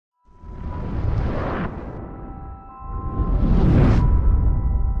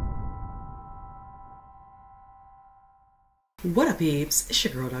What up, peeps? It's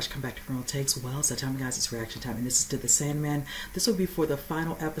your girl Dodge. Come back to Real Takes. Well, so time, guys, it's reaction time, and this is to the Sandman. This will be for the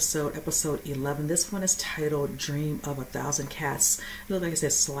final episode, episode 11. This one is titled "Dream of a Thousand Cats." It looks like it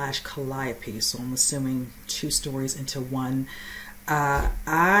says slash Calliope, so I'm assuming two stories into one.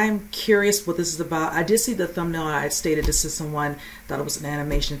 I'm curious what this is about. I did see the thumbnail. I stated this to someone, thought it was an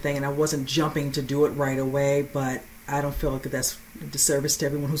animation thing, and I wasn't jumping to do it right away, but I don't feel like that's a disservice to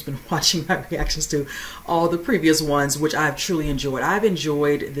everyone who's been watching my reactions to all the previous ones, which I've truly enjoyed. I've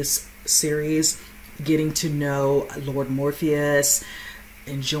enjoyed this series, getting to know Lord Morpheus,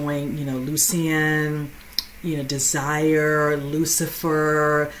 enjoying, Lucian, Desire,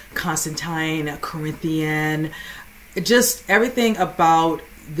 Lucifer, Constantine, Corinthian, just everything about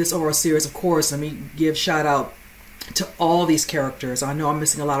this overall series. Of course, let me give shout out to all these characters. I know I'm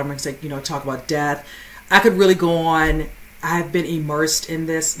missing a lot of them, like, talk about death. I could really go on. I've been immersed in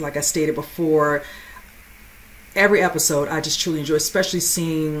this, like I stated before. Every episode I just truly enjoy, especially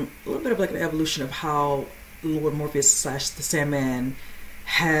seeing a little bit of like an evolution of how Lord Morpheus slash the Sandman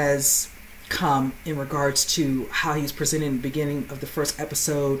has come in regards to how he's presented in the beginning of the first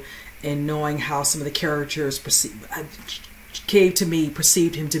episode, and knowing how some of the characters perceived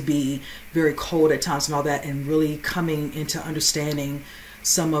him to be very cold at times and all that, and really coming into understanding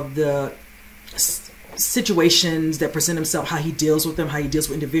some of the situations that present himself, how he deals with them, how he deals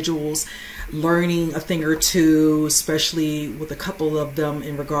with individuals, learning a thing or two, especially with a couple of them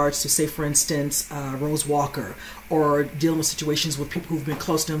in regards to, say, for instance, Rose Walker, or dealing with situations with people who've been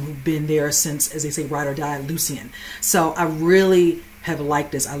close to him, who've been there since, as they say, ride or die, Lucian. So I really have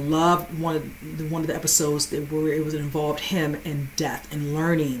liked this. I loved one of the episodes where it was involved him and death, and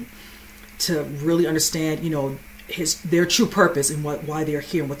learning to really understand, their true purpose and why they're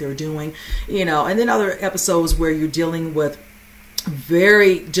here and what they're doing, and then other episodes where you're dealing with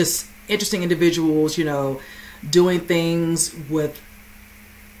very just interesting individuals, doing things with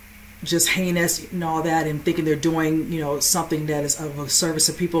just heinous and all that, and thinking they're doing, something that is of a service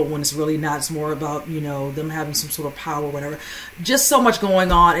to people when it's really not. It's more about, them having some sort of power or whatever. Just so much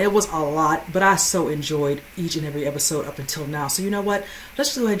going on. It was a lot, but I so enjoyed each and every episode up until now. So you know what?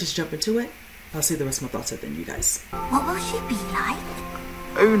 Let's go ahead and just jump into it. I'll see the rest of my thoughts at the end, you guys. What will she be like?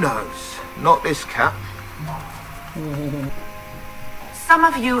 Who knows? Not this cat. Some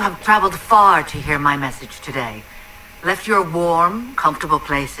of you have traveled far to hear my message today. Left your warm, comfortable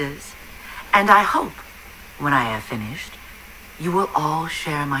places. And I hope, when I have finished, you will all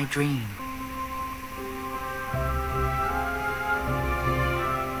share my dream.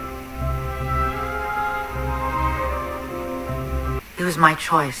 He was my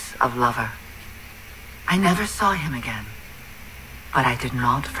choice of lover. I never saw him again, but I did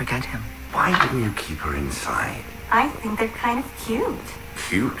not forget him. Why didn't you keep her inside? I think they're kind of cute.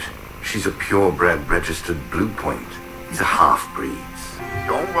 Cute? She's a purebred registered Blue Point. These are half-breeds.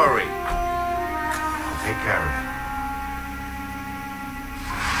 Don't worry. I'll take care of it.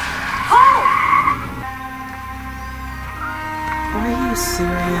 Are you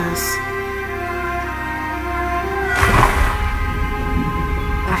serious?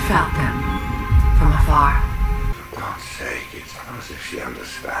 I felt them from afar. For God's sake, it's not as if she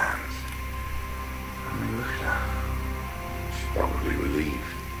understands. I mean, look at her. She's probably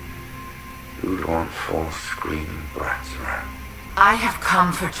relieved. Who'd want four screaming brats around? I have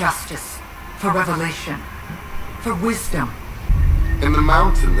come for justice, for revelation, for wisdom. In the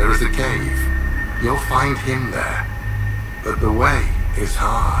mountain there is a cave. You'll find him there. But the way is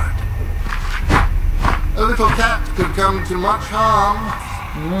hard. A little cat could come to much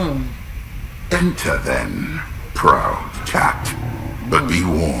harm. Enter then, proud cat. But be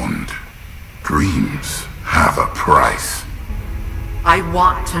warned, dreams have a price. I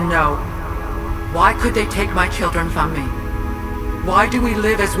want to know. Why could they take my children from me? Why do we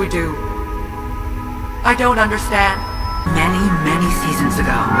live as we do? I don't understand. Many, many seasons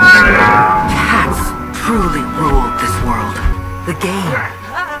ago, cats truly ruled this world. The game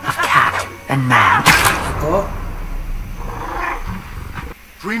of cat and man.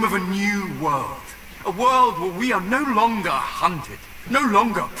 Dream of a new world. A world where we are no longer hunted, no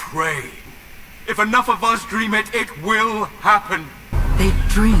longer prey. If enough of us dream it, it will happen. They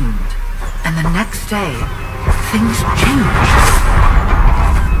dreamed, and the next day, things changed.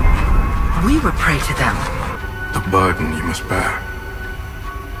 We were prey to them. The burden you must bear.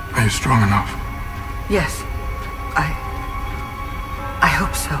 Are you strong enough? Yes, I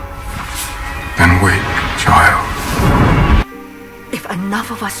hope so. Then wake, child. If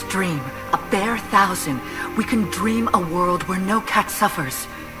enough of us dream, a bare 1,000, we can dream a world where no cat suffers,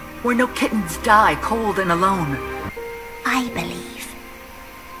 where no kittens die cold and alone. I believe.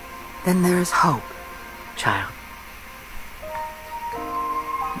 Then there is hope, child.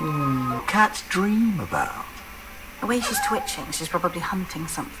 Cats dream about. The way she's twitching, she's probably hunting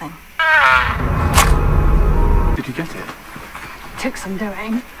something. Did you get it? Took some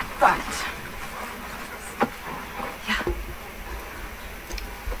doing, but... Yeah.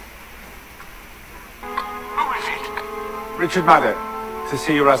 Who is it? Richard Maddock, to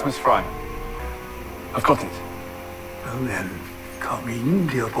see Erasmus Fry. I've got it. Well then, come in,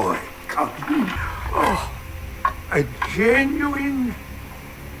 dear boy. Come in. Oh, a genuine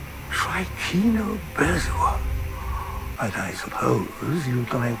Trichino bezoar. But I suppose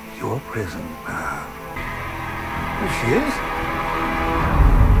you'd like your present now. There she is.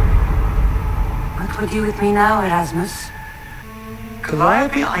 What would you with me now, Erasmus?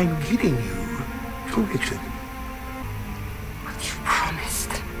 Calliope, I'm giving you to Richard. What you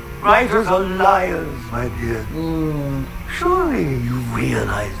promised. Writers are liars, my dear. Surely you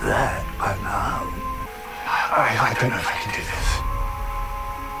realize that by now. I don't know if I can do this.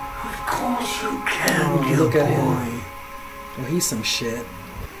 Of course you can, dear look at boy. him. Well, he's some shit.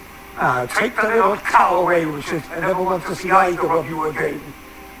 Now take the little cow away, Richard. I never want to see either of you again.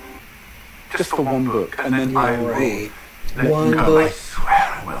 Just for one book, and then I will Right. let One you go. book. I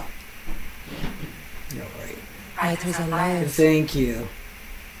swear I will. You're right. Writers are liars. Thank you.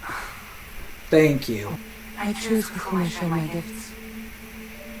 Thank you. I choose with whom I share my gifts.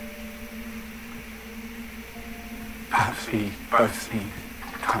 Perhaps we both need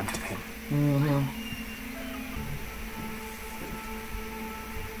time to think.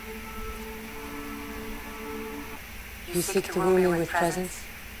 You seek to woo me with presents.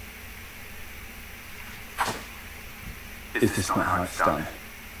 Is this not how it's done?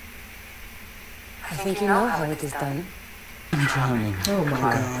 I think you know how it is done. I'm drowning. Oh my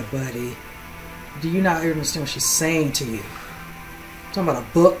God, buddy. Do you not understand what she's saying to you? Talking about a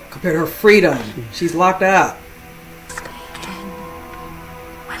book compared to her freedom. She's locked up. Again,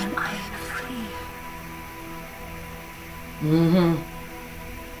 when I am free.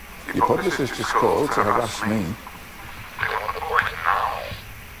 Your publicist just called to harass me. They want the book now.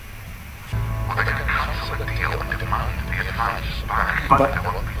 They can cancel the deal and demand the advances back. But there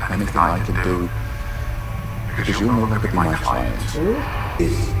won't be anything I can do, because you'll no longer be my client.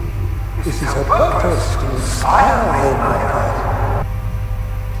 This is her purpose to inspire me, my God.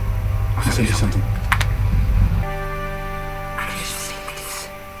 I'll send you something. Please,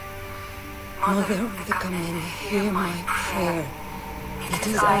 Mother of the Command, hear my prayer. It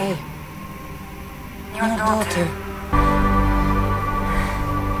is I, your daughter.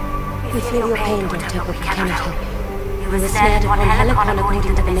 We feel your pain, daughter, but we cannot help you. You were snared upon Helicon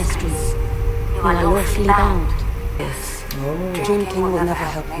according to the mysteries. You are lawfully bound. Yes. Dream King will never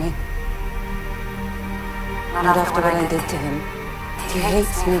help me. Not after what I did to him. He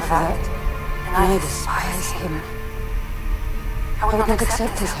hates me for that, and I despise him. I would not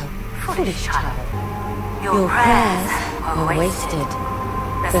accept his help. Foolish child. Your prayers were wasted.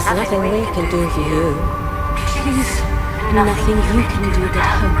 There's nothing we can do for you. Please, nothing you can do but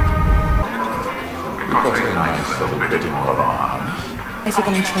hope. Because it's nice little bit more of arms. Is he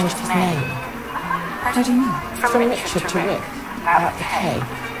going to change his name? How do you mean? From Richard to Rick, at the K.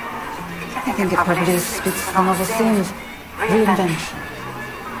 I think it probably speaks to the novel themes. Reinvention.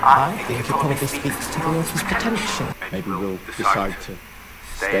 I think it probably speaks to the author's potential. Maybe we'll decide to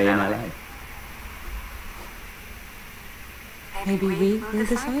stay in LA. Maybe we will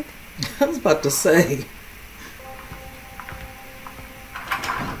decide? I was about to say.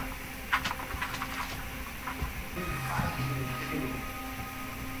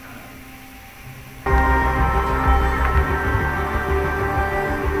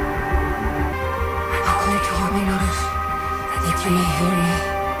 That you may hear me.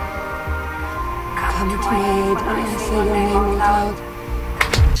 Come to my aid when I say your name aloud.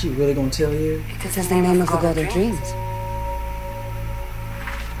 She really gonna tell you? This is the name of the god of dreams.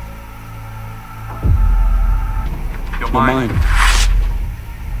 You're mine.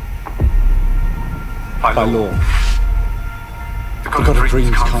 By law. The god of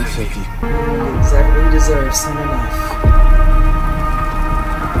dreams can't save you. Exactly what you deserve, soon enough.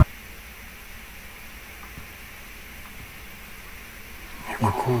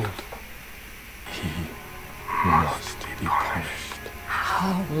 You're called. He must be punished.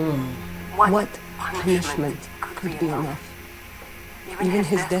 How? What punishment could be enough? Even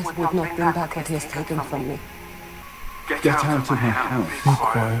his death would not bring back what he has taken from me. Get out of my house. Be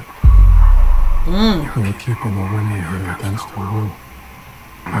quiet. You are keeping the women here against the will.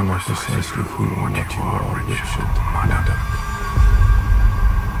 I was precisely who and what you are, Richard Maddock.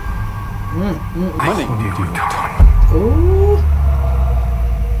 Money. What have you done? Ooh.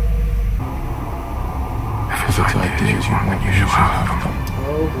 If it's ideas you want, you shall have them.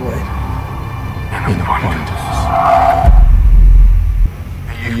 Oh boy. In abundance.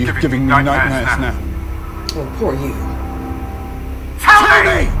 Are you giving me nightmares now? Oh, poor you. Tell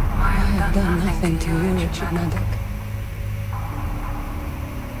me! I have done nothing to you, Richard Maddock.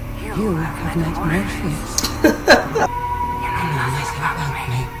 You have met Morpheus. You know nothing about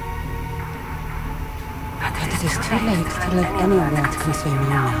me. But it is too late to let anyone else concern you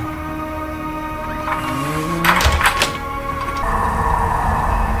now.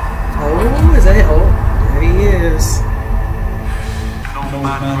 Oh, is that it? Oh, there he is. No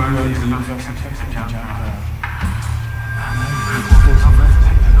man rose in Texas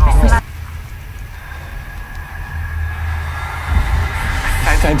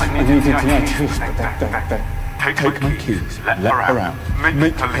said I needed to know take my keys, let her out,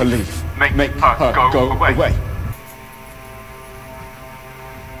 make her leave, make her go away.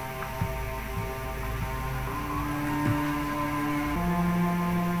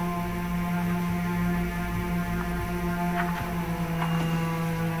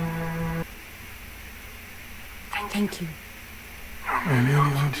 Thank you. I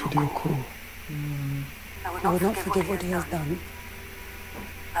really answered your call. I would not forgive what he has done.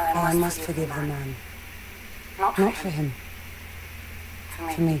 But I must forgive the man. Not for him.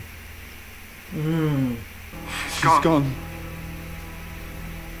 For me. She's gone.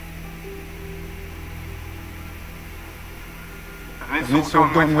 And it's all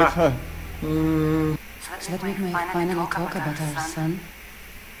gone with her. So that we may finally talk about our son.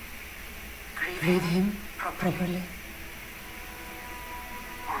 Grieve him properly.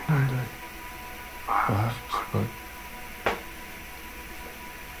 One day. Perhaps, but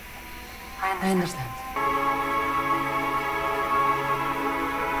I understand.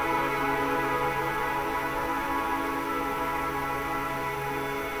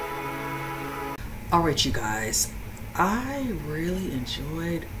 Alright, you guys. I really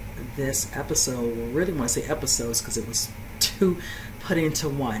enjoyed this episode. I really want to say episodes because it was two put into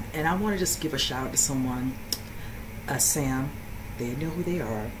one. And I want to just give a shout out to someone, Sam. They know who they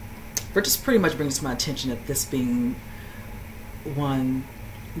are. For just pretty much bringing to my attention of this being one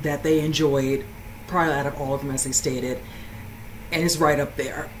that they enjoyed, probably out of all of them, as they stated, and it's right up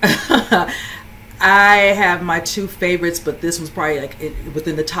there. I have my two favorites, but this was probably like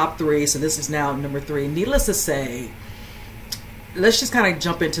within the top three, so this is now number 3. Needless to say, let's just kind of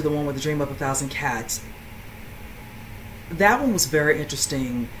jump into the one with the Dream of a Thousand Cats. That one was very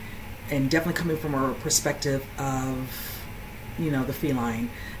interesting, and definitely coming from a perspective of, you know, the feline.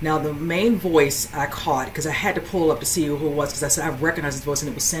 Now, the main voice I caught, because I had to pull up to see who it was, because I said I recognized his voice, and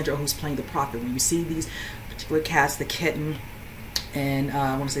it was Sandra, who's playing the prophet. When you see these particular cats, the kitten, and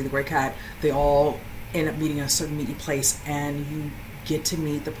I want to say the gray cat, they all end up meeting in a certain meeting place, and you get to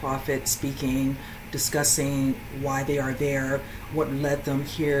meet the prophet speaking, discussing why they are there, what led them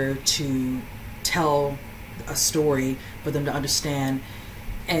here to tell a story for them to understand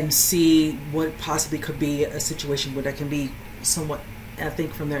and see what possibly could be a situation where there can be somewhat, I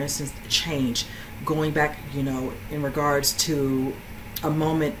think from their instance, change, going back, you know, in regards to a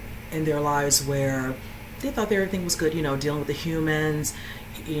moment in their lives where they thought everything was good, you know, dealing with the humans,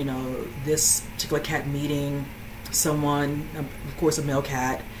 you know, this particular cat meeting someone, of course a male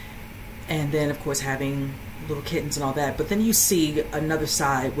cat, and then of course having little kittens and all that. But then you see another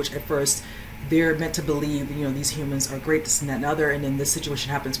side, which at first they're meant to believe, you know, these humans are great, this and that and other, and then this situation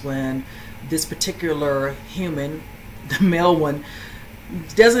happens when this particular human, the male one,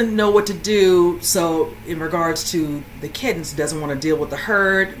 doesn't know what to do. So in regards to the kittens, doesn't want to deal with the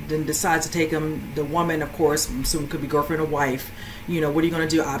herd, then decides to take them. The woman, of course, I'm assuming could be girlfriend or wife, you know, what are you going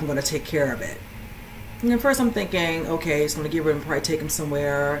to do? I'm going to take care of it. And at first I'm thinking, okay, it's going to get rid of them, probably take them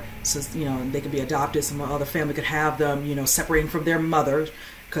somewhere, so, you know, they could be adopted, some other family could have them, you know, separating from their mother,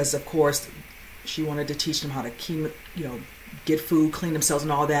 because of course she wanted to teach them how to keep, you know, get food, clean themselves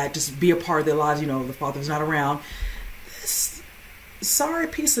and all that, just be a part of their lives, you know, the father's not around. This sorry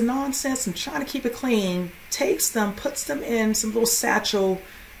piece of nonsense and trying to keep it clean takes them, puts them in some little satchel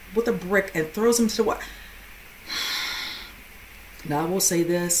with a brick and throws them to the what? Now I will say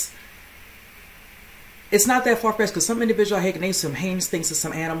this, it's not that far-fetched, because some individual I can name some heinous things to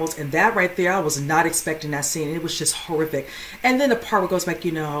some animals, and that right there, I was not expecting that scene. It was just horrific. And then the part where it goes back,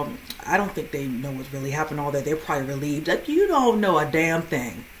 you know, I don't think they know what really happened, all that. They're probably relieved. Like, you don't know a damn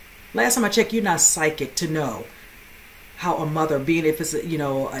thing. Last time I checked, you're not psychic to know how a mother, being if it's, you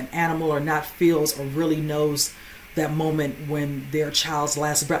know, an animal or not, feels or really knows that moment when their child's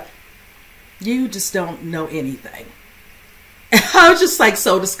last breath. You just don't know anything. I was just like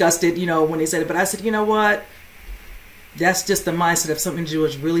so disgusted, you know, when they said it. But I said, you know what? that's just the mindset of some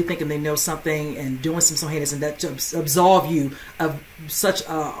individuals really thinking they know something and doing some so heinous, and that to absolve you of such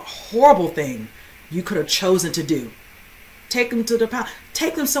a horrible thing you could have chosen to do. Take them to the pound,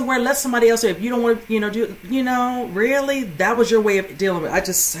 take them somewhere, let somebody else do it. If you don't want to, do, really, that was your way of dealing with it. I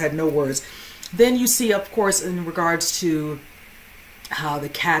just had no words. Then you see, of course, in regards to how the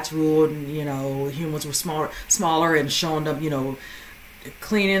cats ruled, and humans were smaller, and showing them,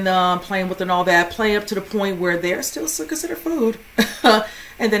 cleaning them, playing with them, and all that, playing up to the point where they're still considered food.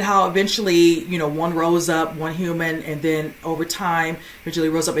 And then how eventually, one rose up, one human, and then over time, eventually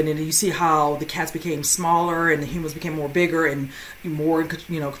rose up, and then you see how the cats became smaller and the humans became more bigger and more,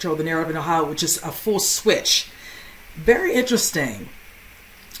 control the narrative, and how it was just a full switch. Very interesting.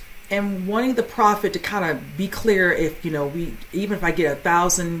 And wanting the prophet to kind of be clear, if even if I get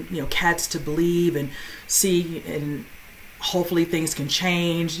 1,000 cats to believe and see, and hopefully things can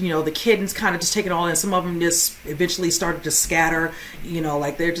change. The kittens kind of just take it all in. Some of them just eventually started to scatter.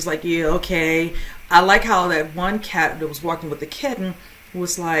 Like they're just like, yeah, okay. I like how that one cat that was walking with the kitten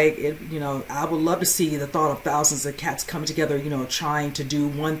was like, I would love to see the thought of thousands of cats coming together, trying to do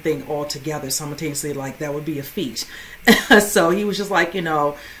one thing all together simultaneously. Like that would be a feat. So he was just like,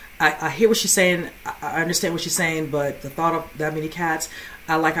 I hear what she's saying. I understand what she's saying, but the thought of that many cats,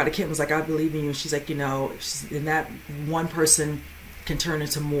 I like how the kitten was like, I believe in you. She's like, and that one person can turn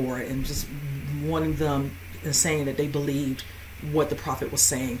into more, and just wanting them and saying that they believed what the prophet was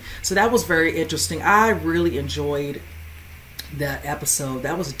saying. So that was very interesting. I really enjoyed that episode.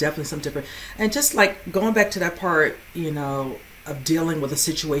 That was definitely something different. And just like going back to that part, of dealing with a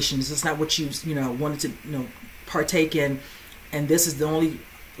situation. This is not what you, wanted to, partake in. And this is the only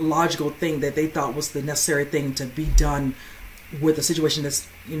logical thing that they thought was the necessary thing to be done with a situation that's,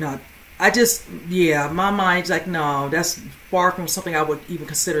 my mind's like, no, that's far from something I would even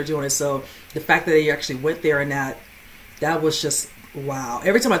consider doing it. So the fact that they actually went there and that was just, wow.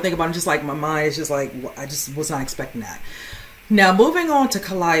 Every time I think about it, I'm just like, my mind is just like, I just was not expecting that. Now, moving on to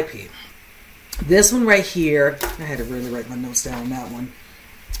Calliope. This one right here, I had to really write my notes down on that one.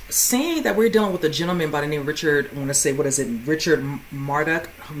 Seeing that we're dealing with a gentleman by the name of Richard, I want to say, Richard Marduk.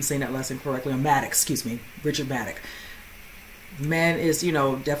 I'm saying that last name correctly. Maddox, excuse me. Richard Maddox. Man is,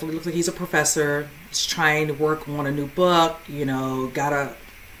 definitely looks like he's a professor. He's trying to work on a new book, got of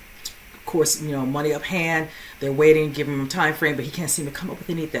course, money up hand. They're waiting, giving him a time frame, but he can't seem to come up with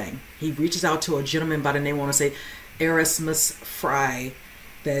anything. He reaches out to a gentleman by the name, I want to say, Erasmus Fry,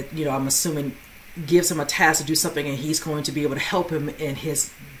 that, I'm assuming gives him a task to do something, and he's going to be able to help him in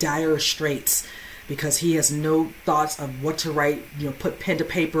his dire straits, because he has no thoughts of what to write, put pen to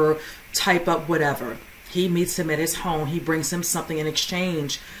paper, type up, whatever. He meets him at his home. He brings him something in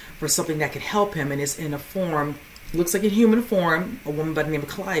exchange for something that could help him, and it's in a form, looks like a human form, a woman by the name of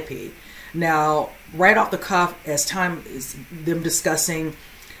Calliope. Now, right off the cuff, as time is them discussing,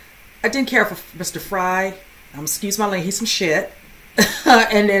 I didn't care for Mr. Fry. Excuse my language, he's some shit.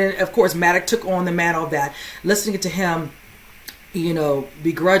 And then, of course, Maddox took on the mantle of that. Listening to him,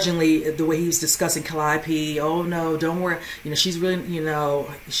 begrudgingly, the way he was discussing Calliope. Oh, no, don't worry. She's really,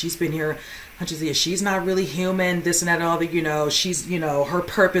 she's been here hundreds of years. She's not really human, this and that and other. She's, her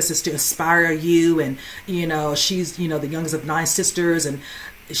purpose is to inspire you. And, she's, the youngest of 9 sisters. And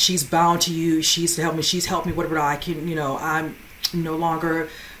she's bound to you. She's to help me. She's helped me, whatever I can, I'm no longer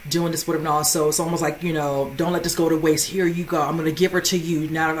doing this, whatever. And so it's almost like, don't let this go to waste. Here you go. I'm going to give her to you.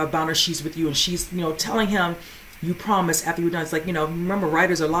 Now I bound her. She's with you. And she's, telling him, you promise after you're done. It's like, remember,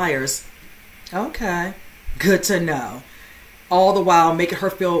 writers are liars. Okay. Good to know. All the while making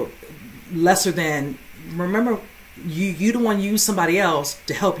her feel lesser than, remember, you don't want to use somebody else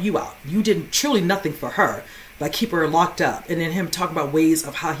to help you out. You did truly nothing for her, like keep her locked up. And then him talking about ways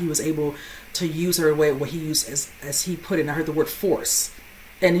of how he was able to use her, way what he used as he put it, and I heard the word force.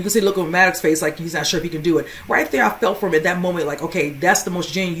 And you can see, look on Maddox's face, like he's not sure if he can do it. Right there, I felt for him at that moment, like, okay, that's the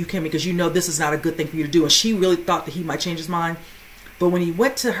most genuine you can, because this is not a good thing for you to do. And she really thought that he might change his mind. But when he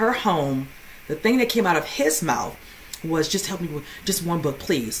went to her home, the thing that came out of his mouth was, just help me with just one book,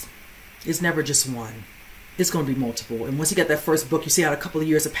 please. It's never just one. It's going to be multiple. And once he got that first book, you see how a couple of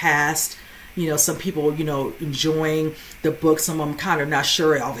years have passed. Some people, enjoying the book. Some of them kind of not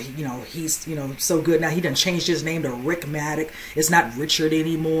sure. Oh, he's, so good. Now he done changed his name to Rick Maddox. It's not Richard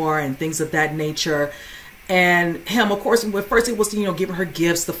anymore, and things of that nature. And him, of course, at first it was, giving her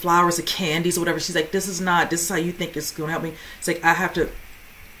gifts, the flowers, the candies, or whatever. She's like, this is how you think it's going to help me. It's like, I have to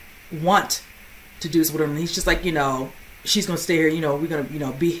want to do this, whatever. And he's just like, she's going to stay here. We're going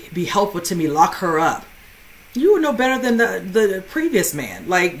to, be helpful to me, lock her up. You would know better than the previous man.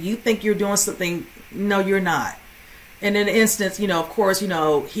 Like, you think you're doing something. No, you're not. And in an instance, of course,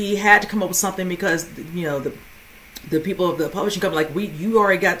 he had to come up with something, because, the people of the publishing company, like, you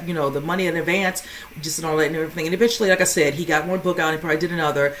already got, you know, the money in advance, just and all that and everything. And eventually, like I said, he got one book out and probably did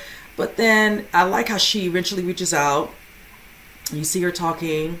another. But then I like how she eventually reaches out. You see her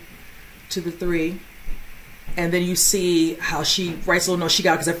talking to the three. And then you see how she writes a little note she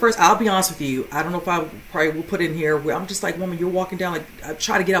got. Because at first, I'll be honest with you, I don't know if I probably will put in here where I'm just like, woman, you're walking down, like, I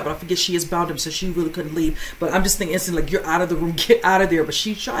try to get up, but I forget she is bound up, so she really couldn't leave. But I'm just thinking instantly, like, you're out of the room, get out of there. But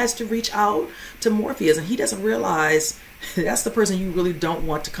she tries to reach out to Morpheus, and he doesn't realize that's the person you really don't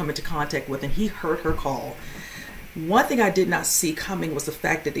want to come into contact with. And he heard her call. One thing I did not see coming was the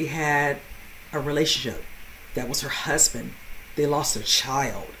fact that they had a relationship. That was her husband. They lost a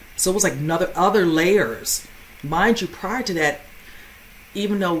child. So it was like other layers. Mind you, prior to that,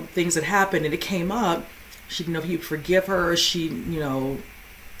 even though things had happened and it came up, she didn't know if he would forgive her. She, you know,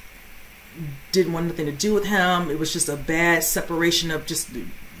 didn't want nothing to do with him. It was just a bad separation of just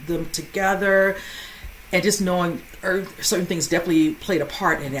them together. And just knowing certain things definitely played a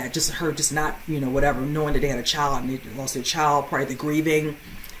part in that. Just her just not, you know, whatever, knowing that they had a child and they lost their child, probably the grieving.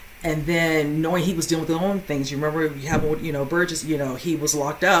 And then knowing he was dealing with his own things. You remember, you have, you know, Burgess, you know, he was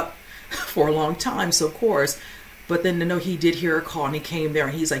locked up for a long time, so of course. But then to know he did hear a call and he came there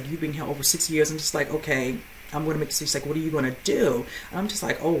and he's like, you've been here over 6 years. I'm just like, okay, I'm going to make this. He's like, what are you going to do? And I'm just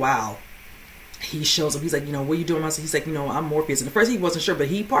like, oh, wow. He shows up. He's like, you know, what are you doing? He's like, you know, I'm Morpheus. And at first he wasn't sure, but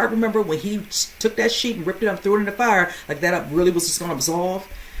he part remember when he took that sheet and ripped it up, threw it in the fire, like that really was just going to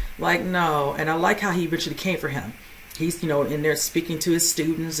absolve? Like, no. And I like how he eventually came for him. He's, you know, in there speaking to his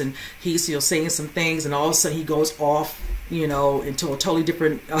students and he's, you know, saying some things, and all of a sudden he goes off, you know, into a totally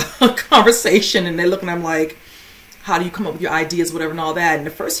different conversation, and they're looking at him like, how do you come up with your ideas, whatever, and all that. And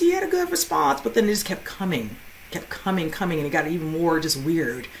at first he had a good response, but then it just kept coming, and it got even more just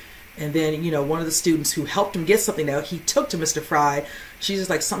weird. And then, you know, one of the students who helped him get something that he took to Mr. Fry, she's just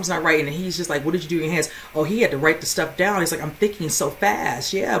like, something's not right. And he's just like, what did you do in your hands? Oh, he had to write the stuff down. He's like, I'm thinking so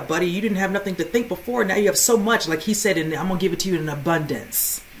fast. Yeah, buddy, you didn't have nothing to think before. Now you have so much. Like he said, and I'm going to give it to you in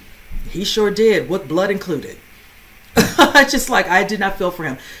abundance. He sure did, with blood included. Just like, I did not feel for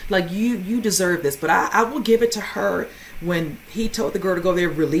him. Like, you deserve this. But I will give it to her when he told the girl to go there,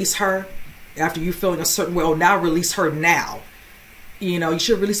 release her after you feeling a certain way. Oh, now release her now. You know, you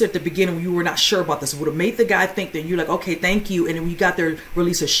should have released her at the beginning when you were not sure about this. It would have made the guy think that you're like, okay, thank you. And then when you got there,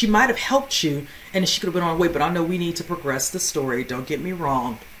 release her. She might have helped you, and she could have been on her way. But I know we need to progress the story. Don't get me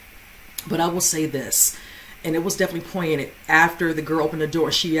wrong. But I will say this, and it was definitely poignant. After the girl opened the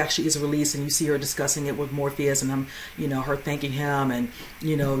door, she actually is released, and you see her discussing it with Morpheus, and you know, her thanking him, and,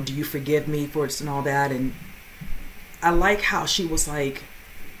 you know, do you forgive me for it and all that. And I like how she was like,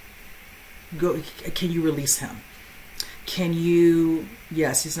 go, can you release him? Can you,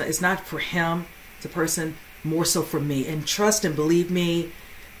 yes, it's not for him, it's a person, more so for me. And trust and believe me,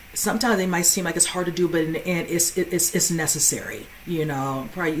 sometimes it might seem like it's hard to do, but in the end, it's necessary. You know, I'm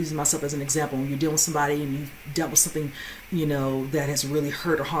probably using myself as an example. When you're dealing with somebody and you've dealt with something, you know, that has really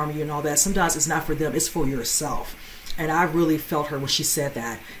hurt or harmed you and all that, sometimes it's not for them, it's for yourself. And I really felt her when she said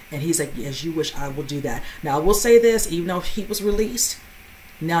that. And he's like, as you wish, I will do that. Now, I will say this, even though he was released,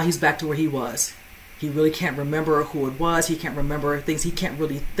 now he's back to where he was. He really can't remember who it was. He can't remember things. He can't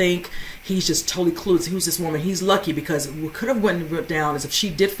really think. He's just totally clueless. Who's this woman? He's lucky because what could have went down is if she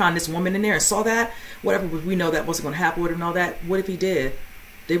did find this woman in there and saw that, whatever, we know that wasn't going to happen with her and all that. What if he did?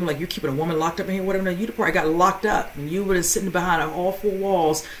 They were like, you're keeping a woman locked up in here, whatever. You'd probably got locked up and you would have sitting behind all four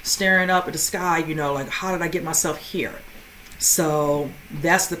walls staring up at the sky, you know, like, how did I get myself here? So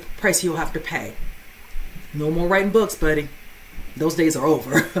that's the price he'll have to pay. No more writing books, buddy. Those days are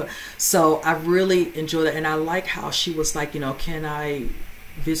over. So I really enjoy that. And I like how she was like, you know, can I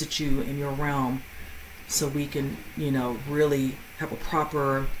visit you in your realm so we can, you know, really have a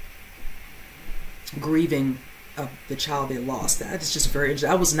proper grieving of the child they lost. That is just very interesting.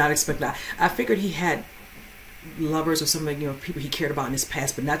 I was not expecting that. I figured he had lovers or something, you know, people he cared about in his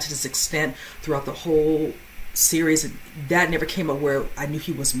past, but not to this extent throughout the whole series. That never came up where I knew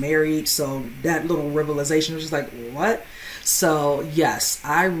he was married. So that little revelation was just like, what? So yes,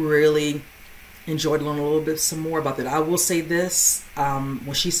 I really enjoyed learning a little bit some more about that. I will say this,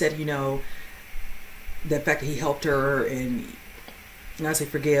 when she said, you know, the fact that he helped her, and not say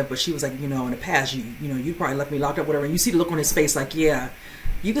forgive, but she was like, you know, in the past, you know, you probably left me locked up, whatever. And you see the look on his face, like, yeah,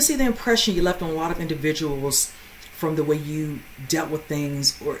 you can see the impression you left on a lot of individuals from the way you dealt with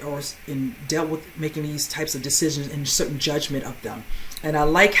things, or dealt with making these types of decisions and certain judgment of them. And I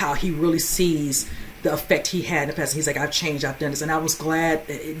like how he really sees the effect he had in the past. He's like, I've changed, I've done this. And I was glad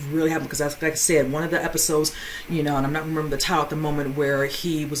it really happened, because like I said, one of the episodes, you know, and I'm not remembering the title at the moment, where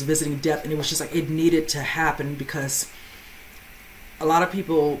he was visiting death, and it was just like, it needed to happen, because a lot of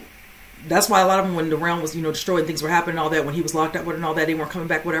people that's why a lot of them, when the realm was, you know, destroyed, things were happening, all that, when he was locked up with and all that, they weren't coming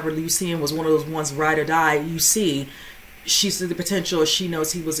back, whatever. Lucien was one of those ones, ride or die. You see, she sees the potential. She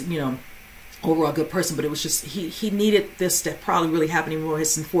knows he was, you know, overall a good person, but it was just, he needed this to probably really happen. Even though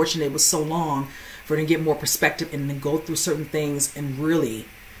it's unfortunate it was so long for him to get more perspective and then go through certain things and really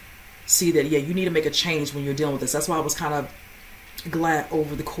see that, yeah, you need to make a change when you're dealing with this. That's why I was kind of glad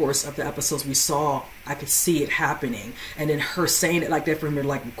over the course of the episodes we saw, I could see it happening. And then her saying it like that, for him to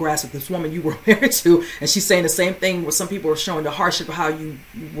like grasp with this woman you were married to, and she's saying the same thing where some people were showing the hardship of how you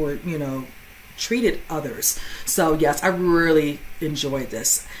were, you know, treated others. So yes, I really enjoyed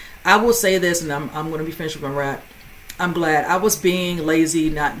this. I will say this, and I'm going to be finished with my rant. I'm glad I was being lazy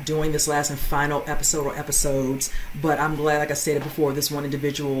not doing this last and final episode or episodes, but I'm glad, like I stated before, this one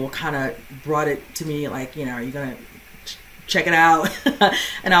individual kind of brought it to me like, you know, are you going to check it out?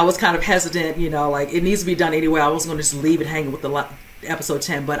 And I was kind of hesitant, you know, like it needs to be done anyway. I wasn't going to just leave it hanging with the episode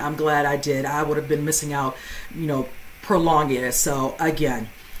 10, but I'm glad I did. I would have been missing out, you know, prolonging it. So again,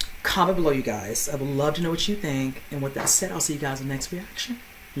 comment below, you guys. I would love to know what you think. And with that said, I'll see you guys in the next reaction.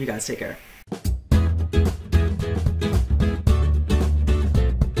 You guys take care.